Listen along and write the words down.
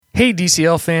Hey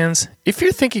DCL fans, if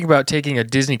you're thinking about taking a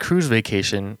Disney cruise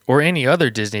vacation, or any other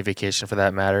Disney vacation for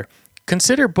that matter,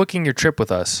 consider booking your trip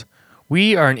with us.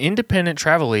 We are an independent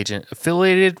travel agent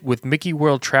affiliated with Mickey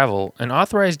World Travel, an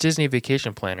authorized Disney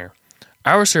vacation planner.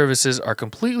 Our services are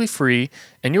completely free,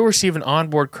 and you'll receive an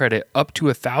onboard credit up to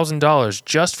 $1,000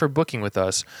 just for booking with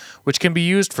us, which can be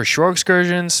used for shore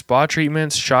excursions, spa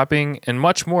treatments, shopping, and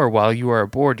much more while you are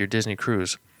aboard your Disney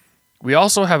cruise. We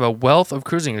also have a wealth of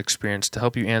cruising experience to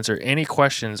help you answer any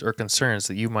questions or concerns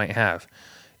that you might have.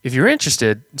 If you're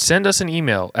interested, send us an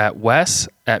email at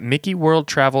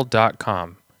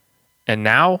wes@mickeyworldtravel.com. And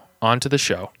now, on to the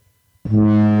show.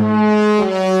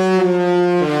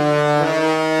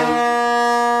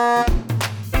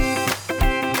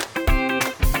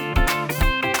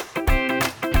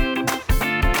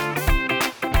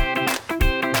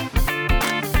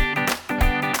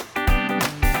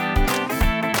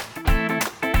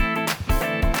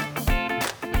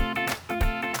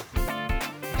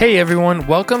 Hey everyone,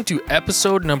 welcome to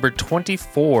episode number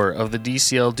 24 of the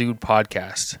DCL Dude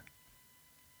podcast.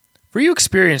 For you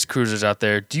experienced cruisers out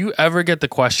there, do you ever get the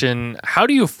question, how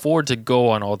do you afford to go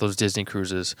on all those Disney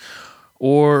cruises?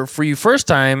 Or for you first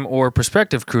time or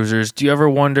prospective cruisers, do you ever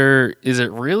wonder, is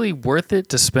it really worth it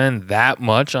to spend that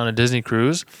much on a Disney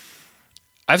cruise?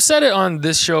 I've said it on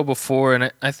this show before,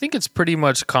 and I think it's pretty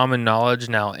much common knowledge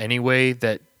now anyway,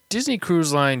 that Disney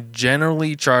Cruise Line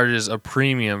generally charges a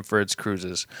premium for its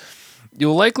cruises.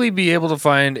 You'll likely be able to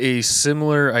find a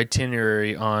similar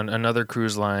itinerary on another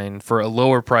cruise line for a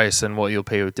lower price than what you'll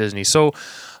pay with Disney. So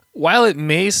while it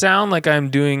may sound like I'm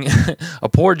doing a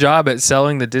poor job at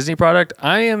selling the Disney product,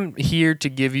 I am here to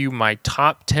give you my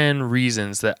top 10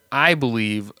 reasons that I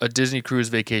believe a Disney cruise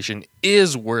vacation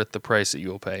is worth the price that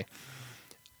you'll pay.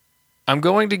 I'm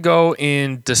going to go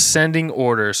in descending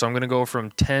order, so I'm going to go from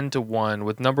 10 to 1,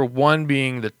 with number 1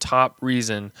 being the top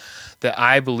reason that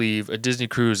I believe a Disney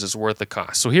cruise is worth the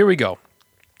cost. So here we go.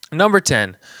 Number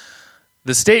 10,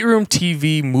 the Stateroom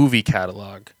TV movie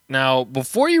catalog. Now,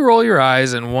 before you roll your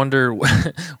eyes and wonder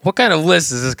what kind of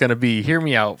list is this going to be, hear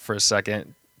me out for a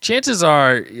second. Chances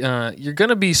are you're going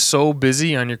to be so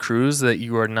busy on your cruise that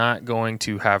you are not going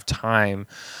to have time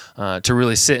to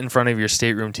really sit in front of your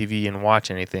stateroom TV and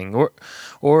watch anything,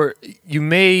 or you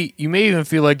may even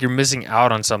feel like you're missing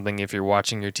out on something if you're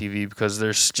watching your TV because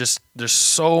there's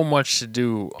so much to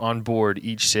do on board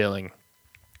each sailing.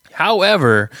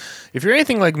 However, if you're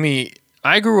anything like me,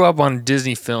 I grew up on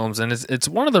Disney films, and it's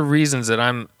one of the reasons that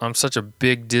I'm such a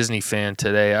big Disney fan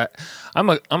today. I'm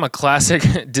a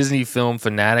classic Disney film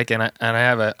fanatic, and I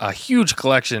have a huge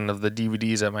collection of the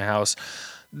DVDs at my house.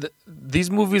 These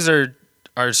movies are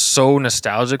so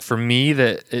nostalgic for me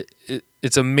that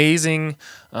it's amazing.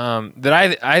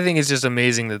 That I think it's just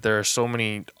amazing that there are so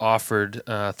many offered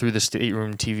through the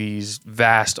Stateroom TV's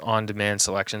vast on-demand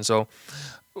selection. So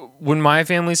when my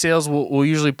family sails, we'll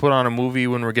usually put on a movie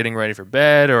when we're getting ready for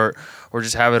bed, or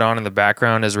just have it on in the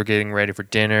background as we're getting ready for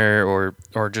dinner,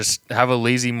 or just have a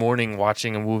lazy morning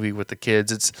watching a movie with the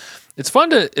kids. It's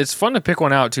fun to pick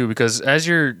one out too, because as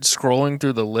you're scrolling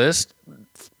through the list,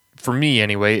 for me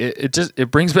anyway, it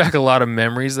brings back a lot of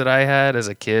memories that I had as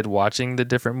a kid watching the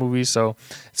different movies. So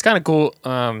it's kind of cool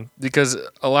because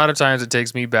a lot of times it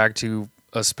takes me back to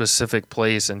a specific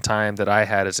place and time that I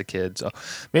had as a kid. So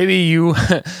maybe you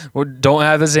don't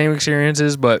have the same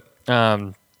experiences, but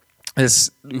who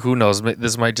knows?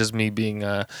 This might just me being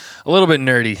a little bit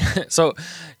nerdy.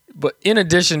 But in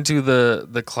addition to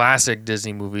the classic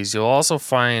Disney movies, you'll also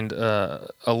find a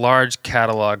large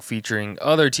catalog featuring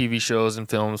other TV shows and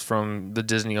films from the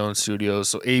Disney-owned studios.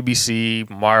 So ABC,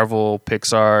 Marvel,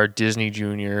 Pixar, Disney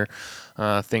Junior,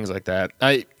 things like that.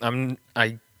 I'm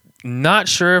not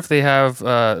sure if they have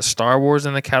Star Wars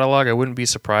in the catalog. I wouldn't be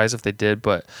surprised if they did,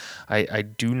 but I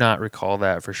do not recall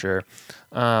that for sure.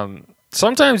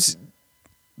 Sometimes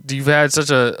you've had such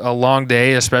a long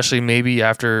day, especially maybe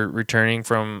after returning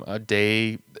from a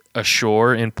day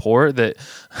ashore in port, that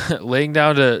laying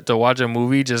down to watch a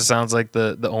movie just sounds like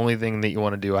the only thing that you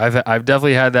want to do. I've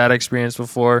definitely had that experience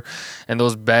before, and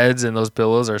those beds and those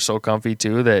pillows are so comfy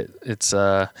too that it's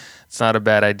not a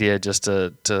bad idea just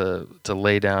to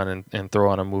lay down and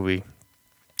throw on a movie.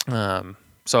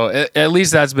 So at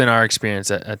least that's been our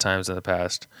experience at times in the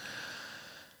past.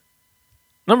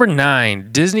 Number 9,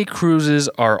 Disney cruises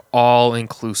are all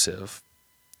inclusive.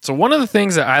 So one of the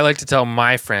things that I like to tell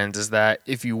my friends is that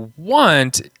if you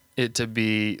want it to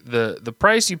be, the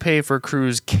price you pay for a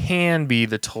cruise can be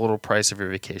the total price of your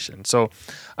vacation. So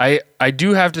I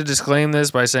do have to disclaim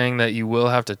this by saying that you will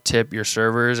have to tip your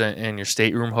servers and your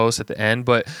stateroom hosts at the end,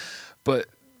 but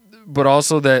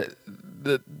also that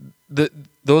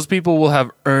those people will have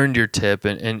earned your tip,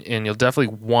 and you'll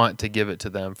definitely want to give it to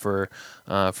them for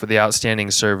the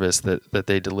outstanding service that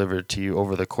they delivered to you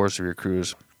over the course of your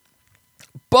cruise.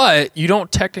 But you don't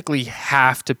technically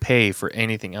have to pay for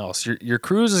anything else. Your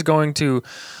cruise is going to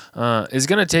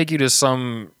take you to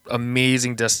some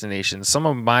amazing destinations. Some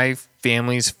of my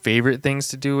family's favorite things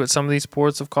to do at some of these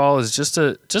ports of call is just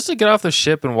to get off the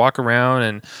ship and walk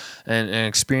around and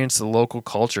experience the local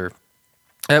culture.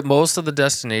 At most of the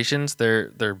destinations,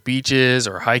 they're beaches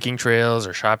or hiking trails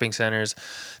or shopping centers,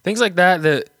 things like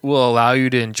that will allow you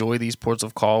to enjoy these ports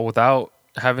of call without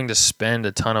having to spend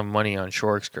a ton of money on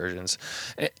shore excursions.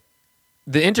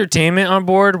 The entertainment on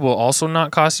board will also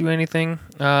not cost you anything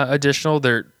additional.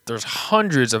 There's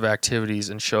hundreds of activities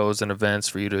and shows and events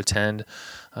for you to attend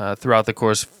throughout the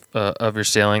course of your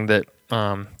sailing that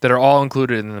are all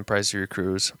included in the price of your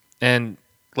cruise. And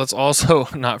let's also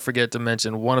not forget to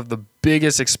mention one of the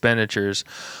biggest expenditures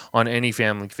on any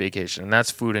family vacation, and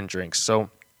that's food and drinks. So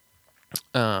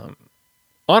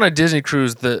on a Disney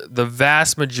cruise, the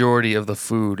vast majority of the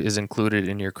food is included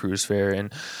in your cruise fare,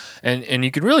 and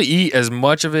you can really eat as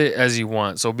much of it as you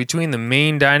want. So between the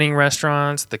main dining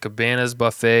restaurants, the cabanas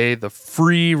buffet, the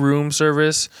free room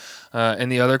service, and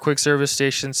the other quick service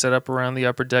stations set up around the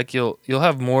upper deck, you'll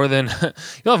have more than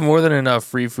enough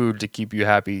free food to keep you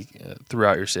happy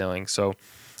throughout your sailing. So.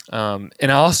 And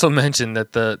I also mentioned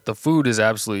that the food is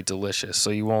absolutely delicious, so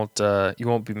you won't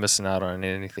be missing out on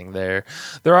anything there.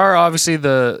 There are obviously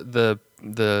the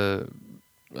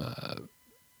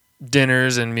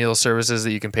dinners and meal services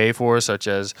that you can pay for, such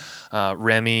as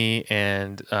Remy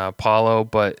and Palo,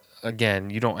 but again,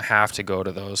 you don't have to go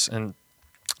to those. And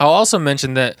I'll also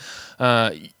mention that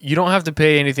you don't have to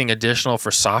pay anything additional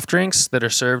for soft drinks that are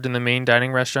served in the main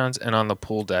dining restaurants and on the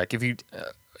pool deck.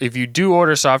 If you do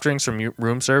order soft drinks from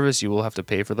room service, you will have to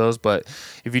pay for those. But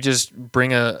if you just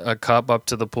bring a cup up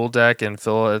to the pool deck and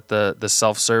fill it at the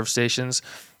self-serve stations,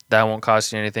 that won't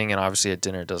cost you anything. And obviously at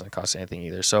dinner, it doesn't cost anything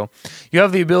either. So you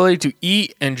have the ability to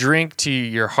eat and drink to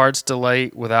your heart's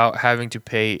delight without having to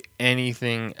pay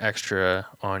anything extra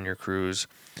on your cruise.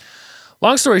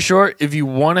 Long story short, if you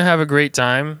want to have a great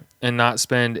time and not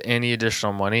spend any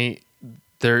additional money,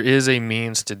 there is a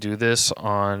means to do this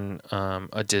on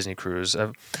a Disney cruise.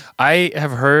 I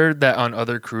have heard that on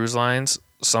other cruise lines,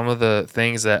 some of the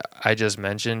things that I just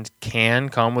mentioned can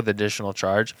come with additional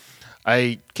charge.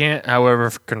 I can't, however,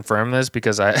 confirm this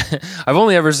because I've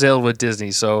only ever sailed with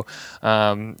Disney. So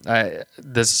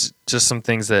that's just some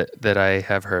things that I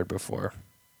have heard before.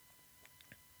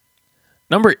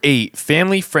 Number 8,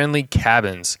 family-friendly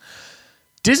cabins.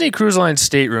 Disney Cruise Line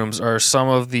staterooms are some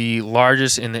of the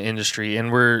largest in the industry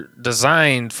and were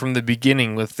designed from the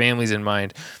beginning with families in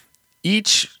mind.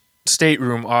 Each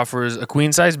stateroom offers a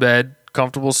queen-size bed,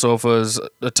 comfortable sofas,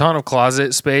 a ton of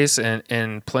closet space,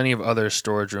 and plenty of other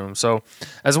storage rooms. So,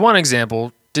 as one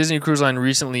example, Disney Cruise Line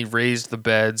recently raised the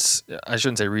beds. I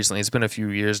shouldn't say recently; it's been a few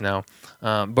years now,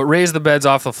 but raised the beds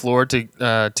off the floor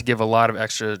to give a lot of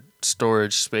extra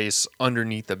storage space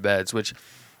underneath the beds, which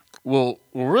will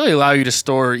really allow you to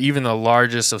store even the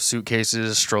largest of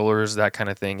suitcases, strollers, that kind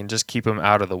of thing, and just keep them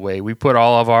out of the way. We put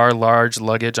all of our large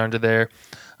luggage under there,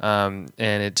 and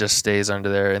it just stays under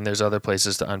there. And there's other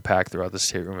places to unpack throughout the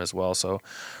stateroom as well. So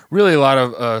really a lot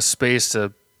of space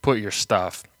to put your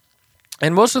stuff.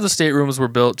 And most of the staterooms were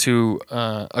built to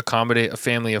accommodate a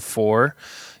family of 4.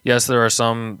 Yes, there are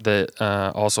some that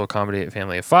also accommodate a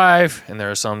family of 5, and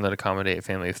there are some that accommodate a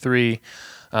family of 3.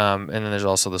 And then there's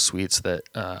also the suites that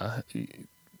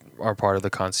are part of the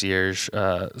concierge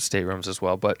staterooms as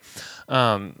well. But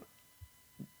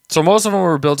so most of them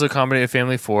were built to accommodate a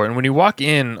family of 4. And when you walk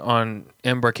in on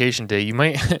embarkation day, you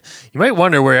might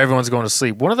wonder where everyone's going to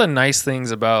sleep. One of the nice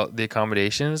things about the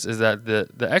accommodations is that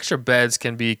the extra beds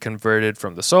can be converted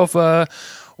from the sofa,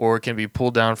 or can be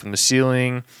pulled down from the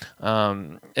ceiling,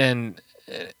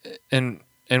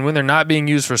 and when they're not being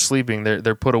used for sleeping,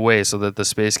 they're put away so that the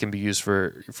space can be used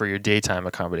for your daytime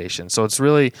accommodation. So it's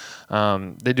really,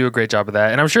 they do a great job of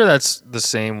that. And I'm sure that's the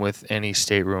same with any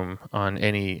stateroom on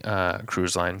any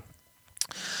cruise line.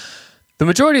 The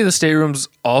majority of the staterooms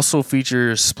also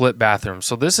feature split bathrooms.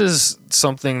 So this is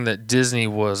something that Disney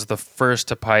was the first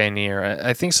to pioneer.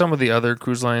 I think some of the other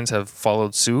cruise lines have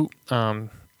followed suit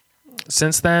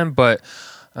since then, but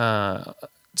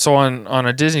so on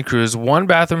a Disney cruise, one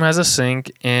bathroom has a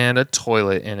sink and a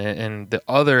toilet in it, and the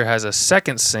other has a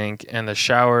second sink and the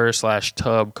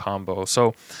shower/tub combo.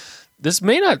 So this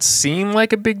may not seem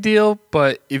like a big deal,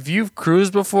 but if you've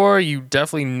cruised before, you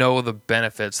definitely know the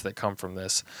benefits that come from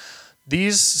this.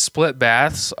 These split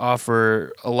baths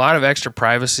offer a lot of extra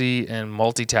privacy and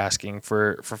multitasking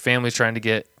for families trying to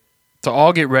get to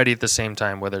all get ready at the same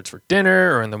time, whether it's for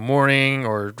dinner or in the morning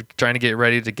or trying to get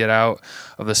ready to get out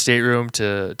of the stateroom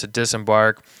to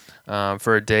disembark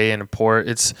for a day in a port.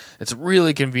 It's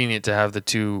really convenient to have the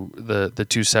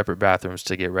two separate bathrooms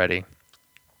to get ready.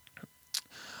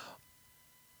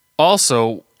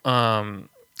 Also,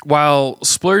 while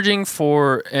splurging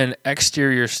for an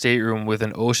exterior stateroom with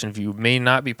an ocean view may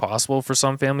not be possible for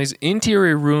some families,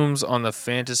 interior rooms on the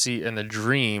Fantasy and the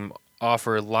Dream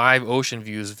offer live ocean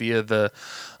views via the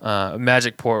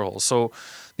magic portholes. So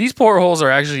these portholes are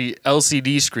actually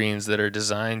LCD screens that are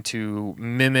designed to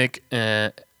mimic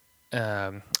an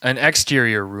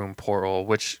exterior room porthole,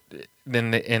 which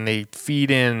they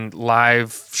feed in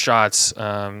live shots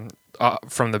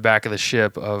from the back of the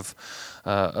ship of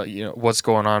what's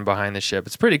going on behind the ship.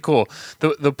 It's pretty cool.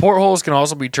 The portholes can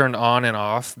also be turned on and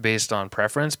off based on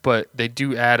preference, but they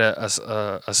do add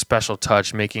a special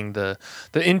touch, making the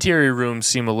interior rooms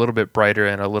seem a little bit brighter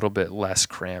and a little bit less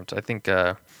cramped. I think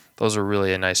those are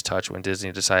really a nice touch when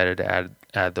Disney decided to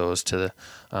add those to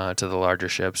the larger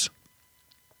ships.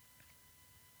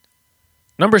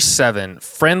 Number 7,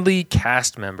 friendly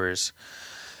cast members.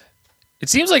 It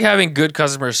seems like having good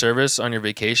customer service on your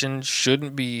vacation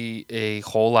shouldn't be a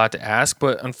whole lot to ask,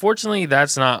 but unfortunately,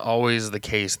 that's not always the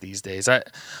case these days.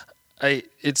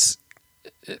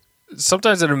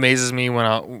 Sometimes it amazes me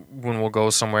when we'll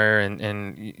go somewhere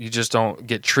and you just don't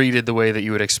get treated the way that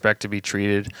you would expect to be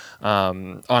treated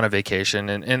on a vacation,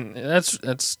 and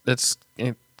that's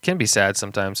it can be sad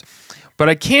sometimes. But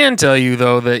I can tell you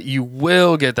though that you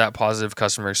will get that positive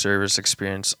customer service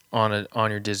experience on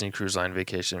your Disney Cruise Line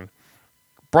vacation.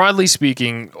 Broadly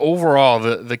speaking, overall,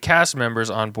 the cast members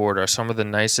on board are some of the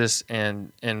nicest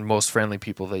and most friendly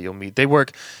people that you'll meet. They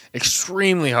work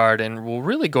extremely hard and will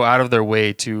really go out of their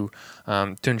way to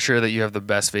ensure that you have the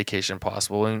best vacation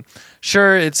possible. And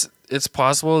sure, it's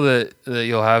possible that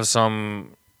you'll have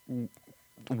some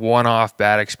one-off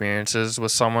bad experiences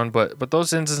with someone, but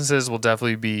those instances will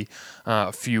definitely be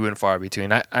few and far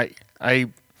between.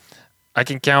 I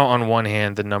can count on one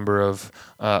hand the number of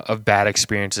bad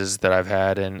experiences that I've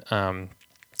had, and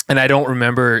I don't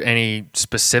remember any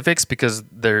specifics because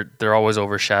they're always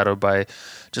overshadowed by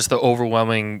just the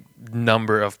overwhelming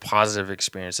number of positive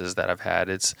experiences that I've had.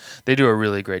 They do a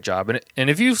really great job, and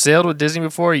if you've sailed with Disney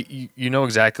before, you know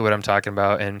exactly what I'm talking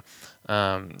about. And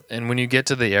when you get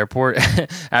to the airport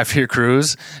after your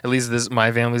cruise, at least my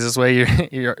family's this way,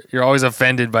 you're always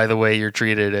offended by the way you're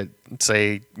treated at,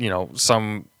 say,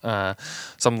 some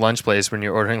lunch place when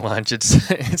you're ordering lunch.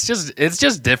 It's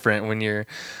just different when you're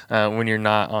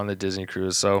not on the Disney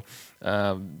cruise. So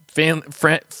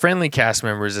friendly cast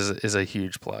members is a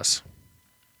huge plus.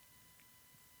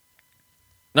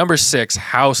 Number 6,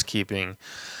 housekeeping.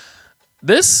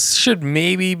 This should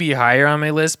maybe be higher on my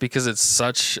list because it's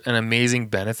such an amazing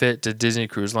benefit to Disney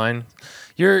Cruise Line.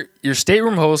 Your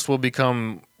stateroom host will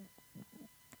become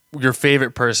your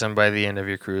favorite person by the end of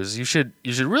your cruise. You should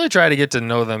really try to get to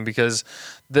know them because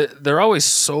they're always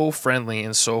so friendly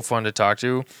and so fun to talk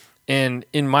to. And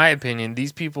in my opinion,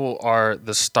 these people are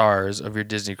the stars of your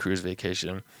Disney cruise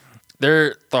vacation.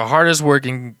 They're the hardest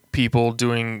working people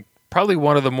doing probably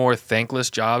one of the more thankless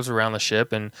jobs around the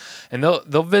ship, and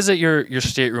they'll visit your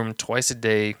stateroom twice a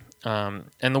day,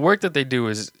 and the work that they do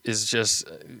is just,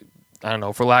 I don't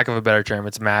know, for lack of a better term,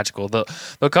 it's magical.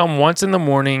 They'll come once in the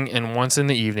morning and once in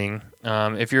the evening.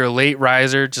 If you're a late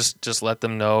riser, just let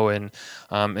them know, and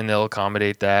they'll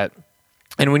accommodate that.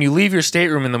 And when you leave your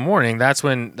stateroom in the morning, that's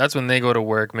when they go to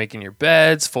work making your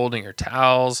beds, folding your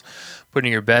towels,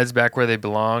 putting your beds back where they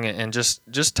belong, and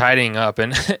just tidying up.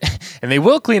 And and they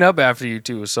will clean up after you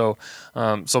too. So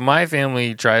my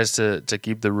family tries to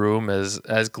keep the room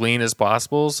as clean as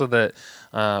possible so that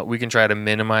we can try to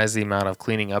minimize the amount of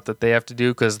cleaning up that they have to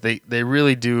do, because they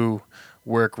really do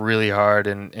work really hard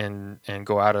and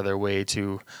go out of their way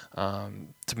to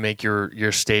make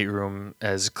your stateroom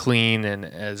as clean and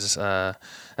as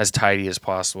tidy as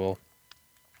possible.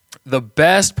 The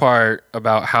best part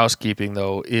about housekeeping,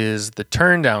 though, is the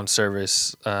turn down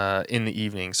service in the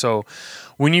evening. So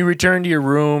when you return to your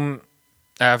room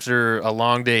after a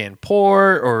long day in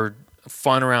port or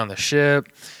fun around the ship,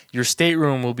 your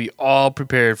stateroom will be all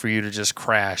prepared for you to just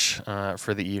crash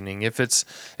for the evening. If it's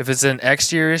an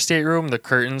exterior stateroom, the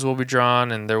curtains will be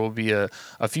drawn and there will be a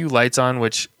few lights on,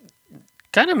 which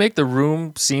kind of make the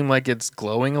room seem like it's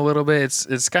glowing a little bit.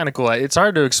 It's kind of cool. It's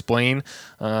hard to explain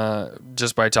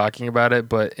just by talking about it,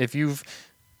 but if you've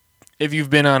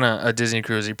been on a Disney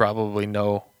cruise, you probably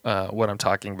know what I'm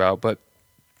talking about. But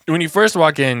when you first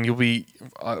walk in, you'll be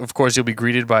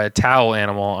greeted by a towel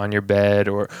animal on your bed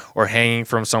or hanging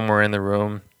from somewhere in the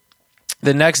room.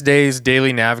 The next day's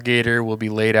daily navigator will be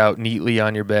laid out neatly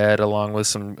on your bed, along with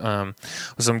some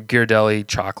Ghirardelli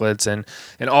chocolates, and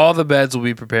all the beds will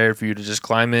be prepared for you to just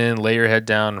climb in, lay your head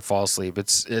down, and fall asleep.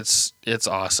 It's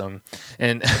awesome,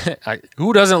 and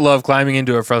who doesn't love climbing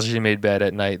into a freshly made bed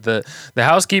at night? The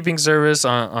housekeeping service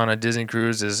on a Disney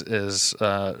cruise is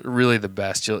really the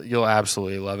best. You'll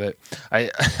absolutely love it.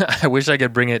 I I wish I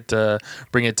could bring it to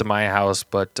my house,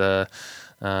 but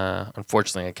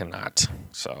unfortunately I cannot.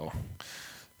 So.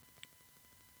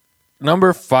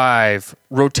 Number 5,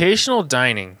 rotational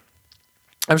dining.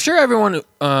 I'm sure everyone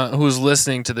who's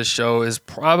listening to the show is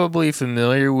probably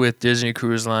familiar with Disney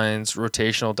Cruise Line's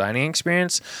rotational dining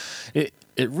experience.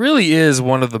 It really is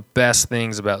one of the best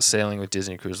things about sailing with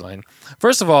Disney Cruise Line.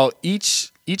 First of all,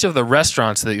 each of the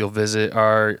restaurants that you'll visit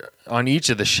are on each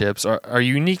of the ships are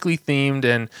uniquely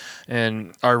themed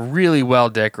and are really well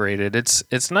decorated.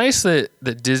 It's nice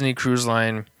that Disney Cruise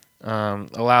Line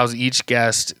allows each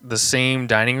guest the same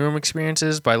dining room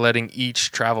experiences by letting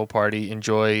each travel party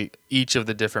enjoy each of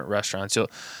the different restaurants. So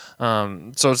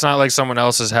it's not like someone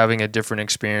else is having a different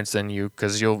experience than you,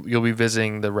 because you'll be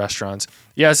visiting the restaurants.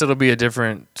 Yes, it'll be a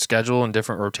different schedule and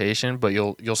different rotation, but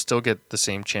you'll still get the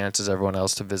same chance as everyone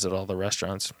else to visit all the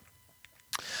restaurants.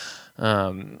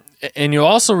 And you'll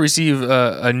also receive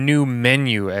a new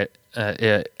menu at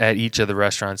each of the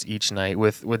restaurants each night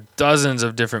with dozens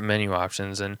of different menu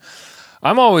options. And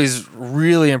I'm always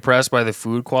really impressed by the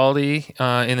food quality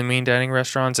in the main dining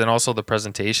restaurants, and also the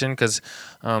presentation, because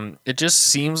it just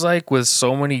seems like with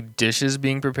so many dishes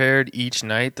being prepared each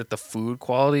night that the food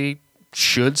quality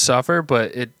should suffer,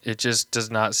 but it just does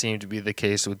not seem to be the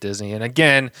case with Disney. And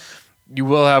again, you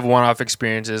will have one-off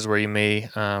experiences where you may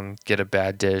get a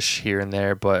bad dish here and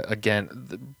there, but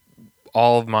again,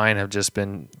 all of mine have just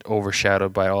been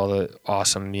overshadowed by all the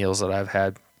awesome meals that I've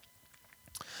had.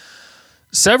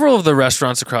 Several of the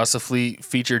restaurants across the fleet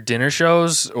feature dinner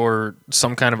shows or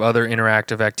some kind of other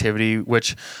interactive activity,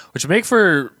 which make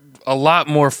for a lot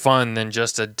more fun than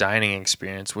just a dining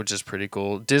experience, which is pretty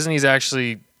cool. Disney's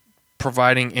actually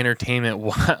providing entertainment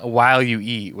while you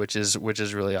eat, which is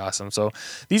really awesome. So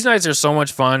these nights are so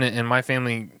much fun, and my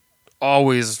family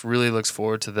always really looks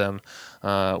forward to them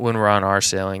when we're on our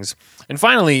sailings. And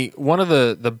finally, one of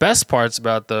the best parts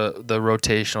about the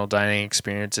rotational dining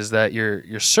experience is that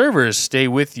your servers stay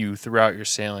with you throughout your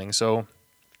sailing. So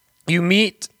you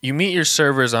meet your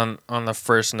servers on the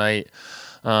first night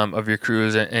of your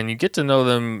cruise, and you get to know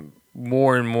them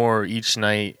more and more each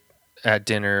night at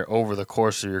dinner over the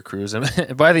course of your cruise.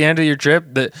 And by the end of your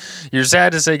trip, you're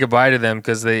sad to say goodbye to them,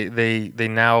 because they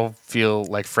now feel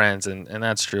like friends, and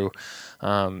that's true.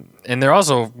 And they're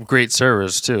also great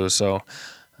servers too. So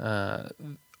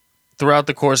throughout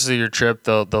the course of your trip,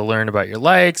 they'll learn about your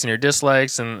likes and your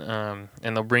dislikes, and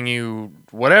they'll bring you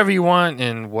whatever you want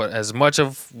and as much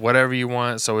of whatever you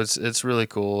want. So it's really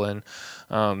cool. And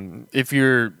if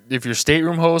your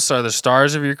stateroom hosts are the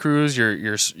stars of your cruise,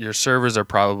 your servers are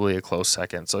probably a close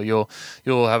second. So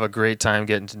you'll have a great time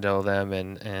getting to know them,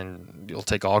 and you'll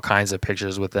take all kinds of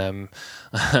pictures with them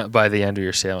by the end of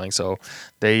your sailing. So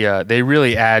they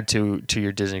really add to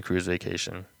your Disney cruise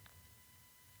vacation.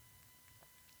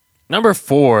 Number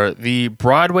 4, the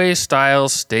Broadway-style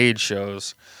stage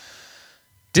shows.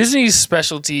 Disney's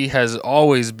specialty has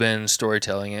always been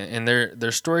storytelling, and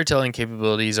their storytelling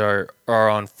capabilities are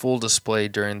on full display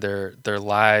during their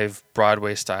live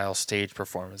Broadway-style stage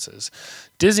performances.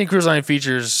 Disney Cruise Line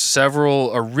features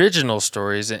several original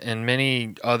stories and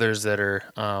many others that are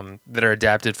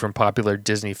adapted from popular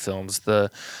Disney films. The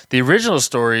original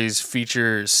stories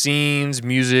feature scenes,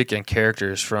 music, and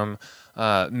characters from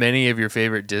many of your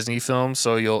favorite Disney films,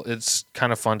 so it's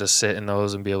kind of fun to sit in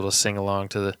those and be able to sing along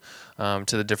to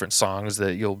the different songs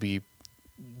that you'll be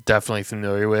definitely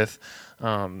familiar with.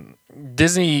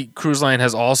 Disney Cruise Line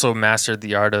has also mastered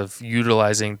the art of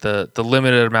utilizing the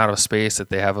limited amount of space that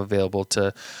they have available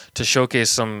to showcase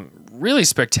some really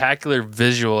spectacular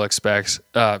visual effects.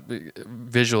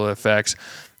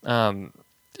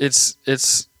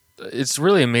 It's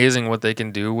really amazing what they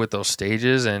can do with those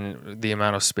stages and the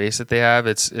amount of space that they have.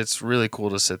 It's really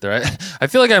cool to sit there. I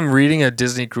feel like I'm reading a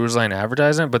Disney Cruise Line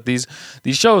advertisement, but these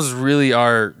shows really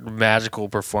are magical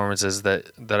performances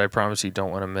that I promise you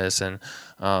don't want to miss. And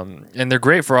they're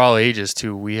great for all ages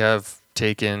too. We have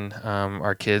taken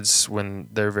our kids when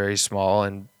they're very small,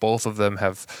 and both of them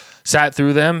have sat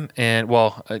through them. And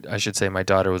well, I should say my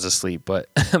daughter was asleep, but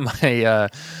my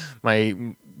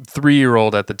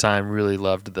 3-year-old at the time really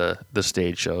loved the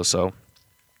stage show. So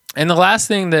And the last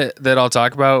thing that I'll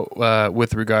talk about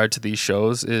with regard to these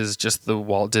shows is just the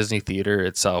Walt Disney Theater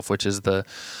itself, which is the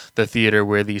theater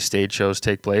where these stage shows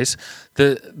take place.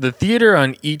 The theater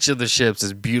on each of the ships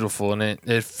is beautiful, and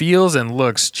it feels and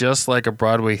looks just like a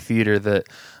Broadway theater that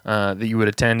you would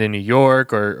attend in New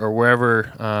York or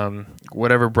wherever,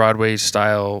 whatever Broadway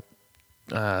style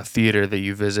theater that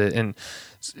you visit. And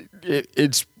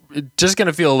it's just going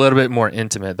to feel a little bit more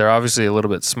intimate. They're obviously a little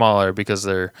bit smaller because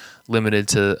they're limited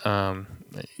to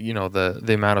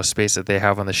the amount of space that they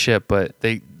have on the ship, but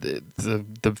the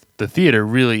theater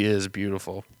really is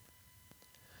beautiful.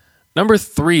 Number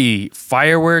 3,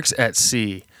 fireworks at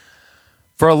sea.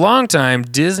 For a long time,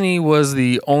 Disney was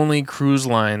the only cruise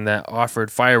line that offered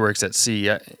fireworks at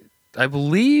sea. I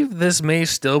believe this may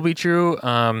still be true.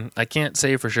 I can't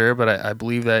say for sure, but I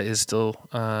believe that is still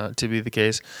to be the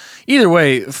case. Either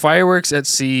way, fireworks at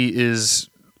sea is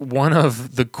one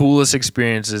of the coolest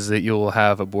experiences that you'll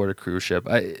have aboard a cruise ship.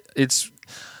 It's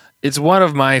one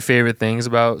of my favorite things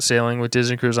about sailing with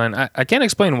Disney Cruise Line. I can't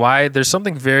explain why. There's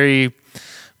something very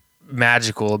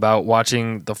magical about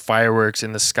watching the fireworks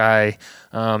in the sky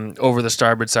over the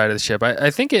starboard side of the ship.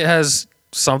 I think it has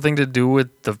something to do with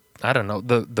the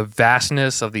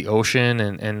vastness of the ocean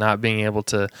and not being able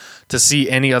to see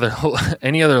any other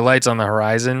lights on the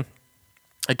horizon.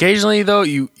 Occasionally, though,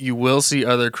 you will see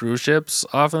other cruise ships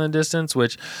off in the distance,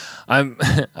 which I'm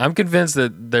convinced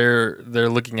that they're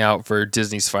looking out for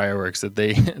Disney's fireworks, that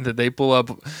they pull up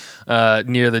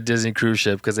near the Disney cruise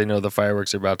ship because they know the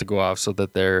fireworks are about to go off, so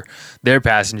that their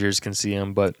passengers can see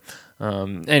them. But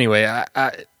anyway,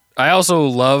 I also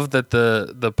love that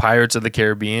the Pirates of the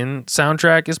Caribbean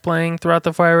soundtrack is playing throughout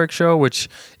the fireworks show,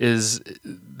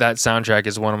 that soundtrack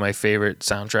is one of my favorite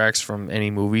soundtracks from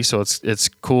any movie. So it's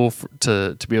cool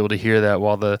to be able to hear that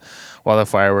while the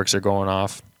fireworks are going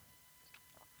off.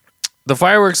 The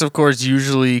fireworks, of course,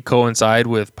 usually coincide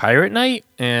with Pirate Night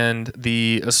and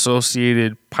the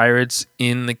associated Pirates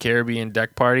in the Caribbean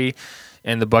deck party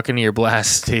and the Buccaneer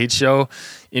Blast stage show.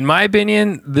 In my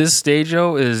opinion, this stage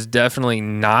show is definitely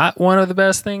not one of the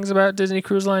best things about Disney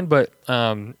Cruise Line, but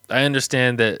I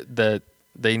understand that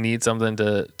they need something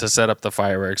to set up the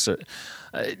fireworks.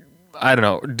 I don't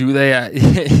know. Do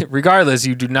they? Regardless,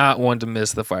 you do not want to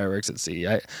miss the fireworks at sea.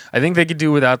 I think they could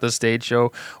do without the stage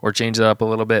show or change it up a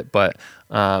little bit, but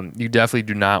you definitely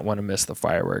do not want to miss the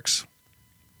fireworks.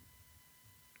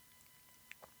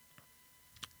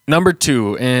 Number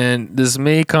 2, and this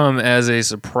may come as a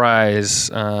surprise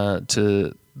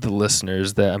to the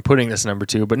listeners that I'm putting this number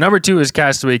 2, but number 2 is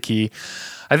Castaway Cay.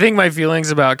 I think my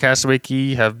feelings about Castaway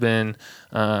Cay have been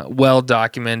well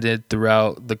documented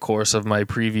throughout the course of my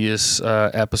previous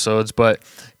episodes, but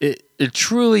it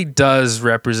truly does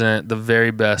represent the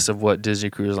very best of what Disney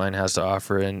Cruise Line has to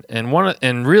offer,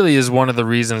 and really is one of the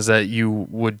reasons that you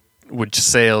would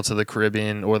sail to the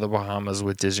Caribbean or the Bahamas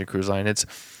with Disney Cruise Line.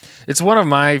 It's one of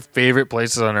my favorite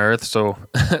places on earth, so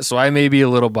I may be a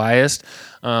little biased.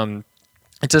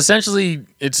 It's essentially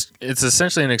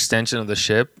an extension of the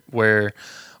ship where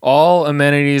all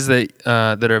amenities that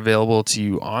are available to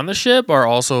you on the ship are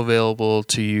also available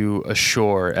to you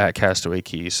ashore at Castaway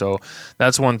Cay. So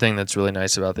that's one thing that's really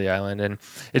nice about the island, and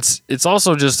it's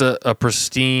also just a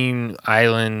pristine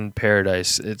island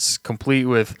paradise. It's complete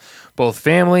with both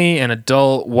family and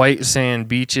adult white sand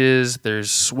beaches. There's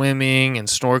swimming and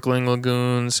snorkeling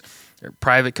lagoons,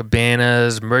 private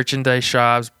cabanas, merchandise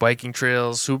shops, biking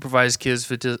trails, supervised kids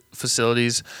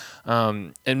facilities,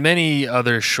 and many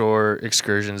other shore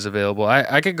excursions available.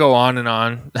 I could go on and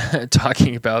on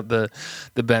talking about the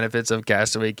benefits of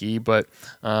Castaway Cay, but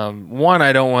one,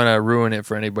 I don't want to ruin it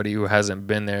for anybody who hasn't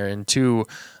been there, and two,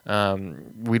 I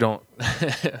don't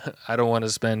want to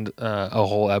spend a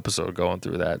whole episode going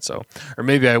through that. So, or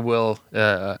maybe I will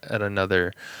at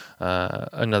another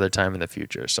time in the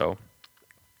future. So.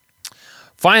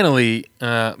 Finally,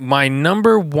 my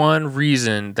number one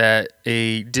reason that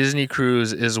a Disney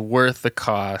cruise is worth the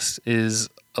cost is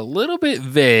a little bit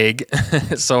vague,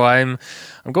 so I'm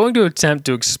going to attempt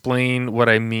to explain what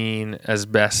I mean as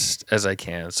best as I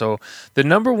can. So the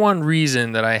number one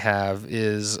reason that I have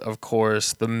is, of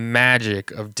course, the magic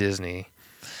of Disney.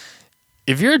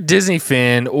 If you're a Disney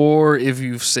fan or if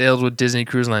you've sailed with Disney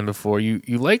Cruise Line before, you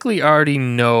likely already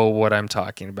know what I'm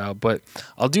talking about, but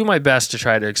I'll do my best to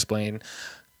try to explain.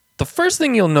 The first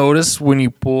thing you'll notice when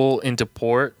you pull into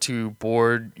port to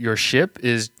board your ship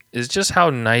is just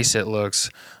how nice it looks.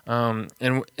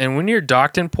 And when you're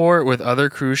docked in port with other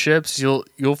cruise ships,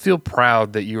 you'll feel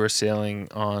proud that you are sailing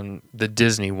on the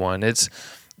Disney one.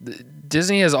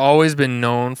 Disney has always been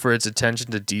known for its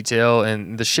attention to detail,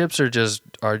 and the ships are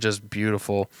just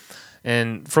beautiful.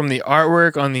 And from the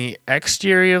artwork on the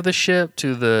exterior of the ship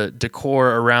to the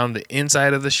decor around the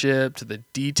inside of the ship to the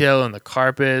detail in the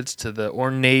carpets to the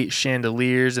ornate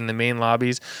chandeliers in the main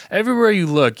lobbies, everywhere you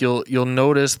look, you'll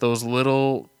notice those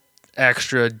little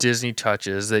extra Disney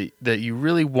touches that you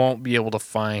really won't be able to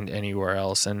find anywhere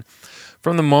else. And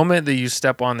from the moment that you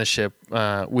step on the ship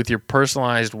with your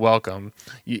personalized welcome,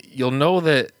 you'll know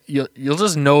that you'll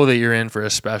just know that you're in for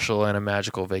a special and a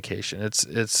magical vacation.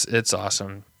 It's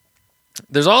awesome.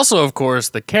 There's also, of course,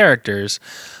 the characters.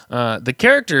 The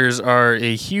characters are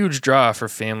a huge draw for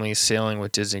families sailing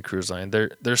with Disney Cruise Line.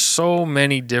 There's so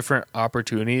many different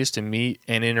opportunities to meet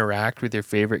and interact with your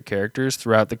favorite characters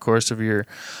throughout the course of your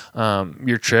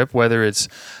trip, whether it's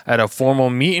at a formal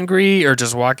meet and greet or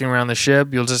just walking around the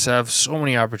ship. You'll just have so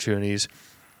many opportunities.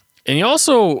 And you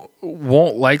also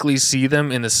won't likely see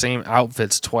them in the same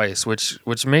outfits twice,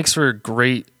 which makes for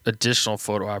great additional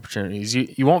photo opportunities.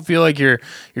 You won't feel like you're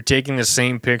taking the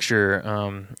same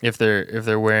picture if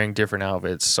they're wearing different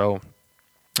outfits. So,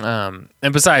 and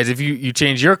besides, if you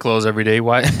change your clothes every day,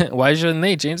 why shouldn't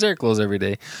they change their clothes every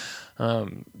day?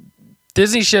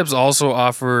 Disney ships also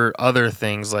offer other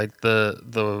things like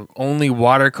the only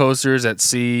water coasters at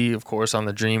sea, of course, on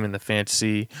the Dream and the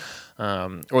Fantasy.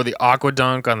 Or the Aqua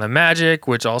Dunk on the Magic,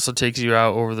 which also takes you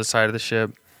out over the side of the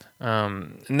ship.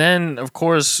 And then, of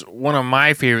course, one of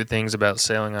my favorite things about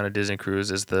sailing on a Disney cruise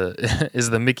is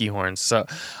the Mickey horns. So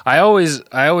I always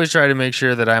try to make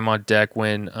sure that I'm on deck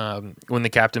when the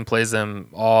captain plays them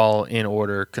all in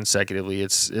order consecutively.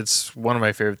 It's one of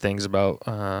my favorite things about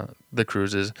the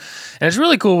cruises, and it's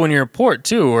really cool when you're in port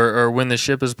too, or when the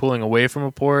ship is pulling away from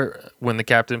a port. When the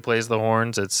captain plays the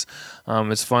horns, it's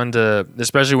fun to,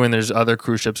 especially when there's other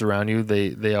cruise ships around you.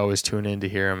 They always tune in to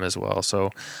hear them as well. So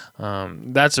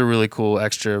that's a really cool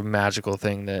extra magical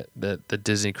thing that the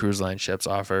Disney Cruise Line ships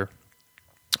offer.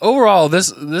 Overall,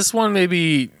 this one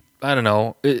maybe, I don't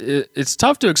know. It's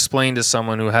tough to explain to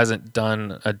someone who hasn't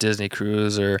done a Disney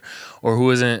cruise or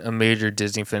who isn't a major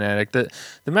Disney fanatic. The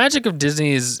magic of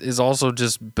Disney is also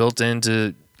just built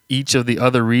into each of the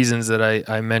other reasons that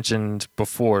I mentioned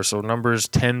before. So numbers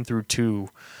 10 through 2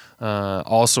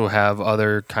 also have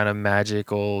other kind of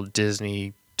magical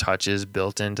Disney touches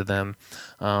built into them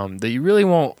that you really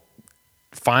won't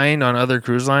find on other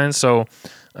cruise lines. So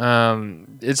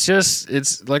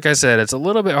it's like I said, it's a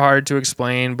little bit hard to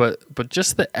explain, but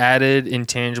just the added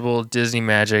intangible Disney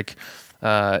magic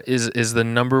is the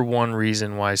number one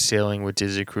reason why sailing with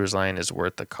Disney Cruise Line is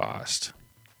worth the cost.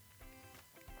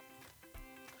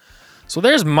 So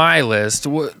there's my list.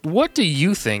 What do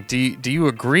you think? Do you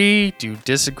agree? Do you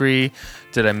disagree?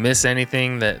 Did I miss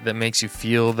anything that makes you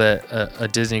feel that a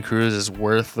Disney cruise is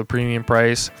worth the premium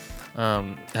price?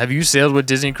 Have you sailed with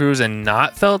Disney Cruise and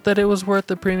not felt that it was worth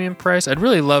the premium price? I'd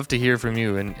really love to hear from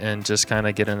you and just kind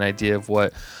of get an idea of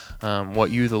what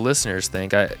you, the listeners,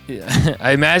 think.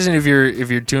 I imagine if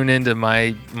you're tuned into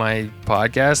my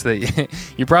podcast that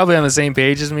you're probably on the same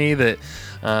page as me, that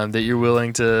you're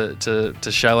willing to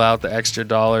shell out the extra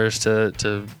dollars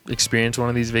to experience one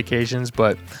of these vacations.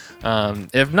 But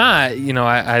if not,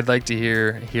 I'd like to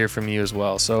hear from you as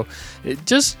well. So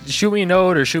just shoot me a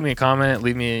note or shoot me a comment,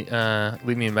 leave me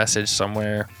a message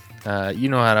somewhere. You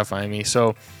know how to find me.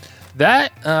 So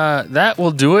that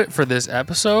will do it for this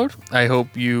episode. I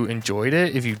hope you enjoyed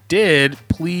it. If you did,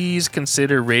 please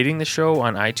consider rating the show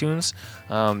on iTunes.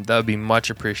 That would be much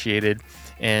appreciated.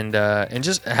 And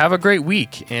just have a great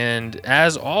week. And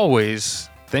as always,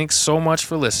 thanks so much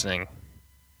for listening.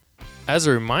 As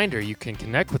a reminder, you can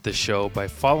connect with the show by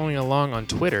following along on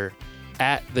Twitter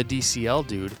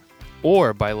 @TheDCLDude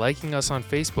or by liking us on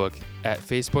Facebook at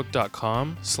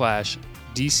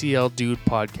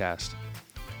facebook.com/DCLDudePodcast.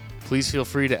 Please feel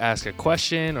free to ask a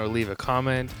question or leave a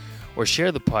comment or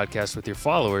share the podcast with your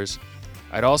followers.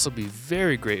 I'd also be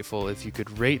very grateful if you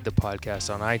could rate the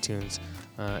podcast on iTunes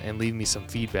and leave me some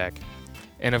feedback.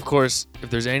 And of course, if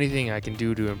there's anything I can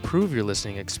do to improve your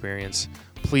listening experience,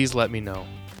 please let me know.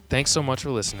 Thanks so much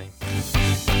for listening.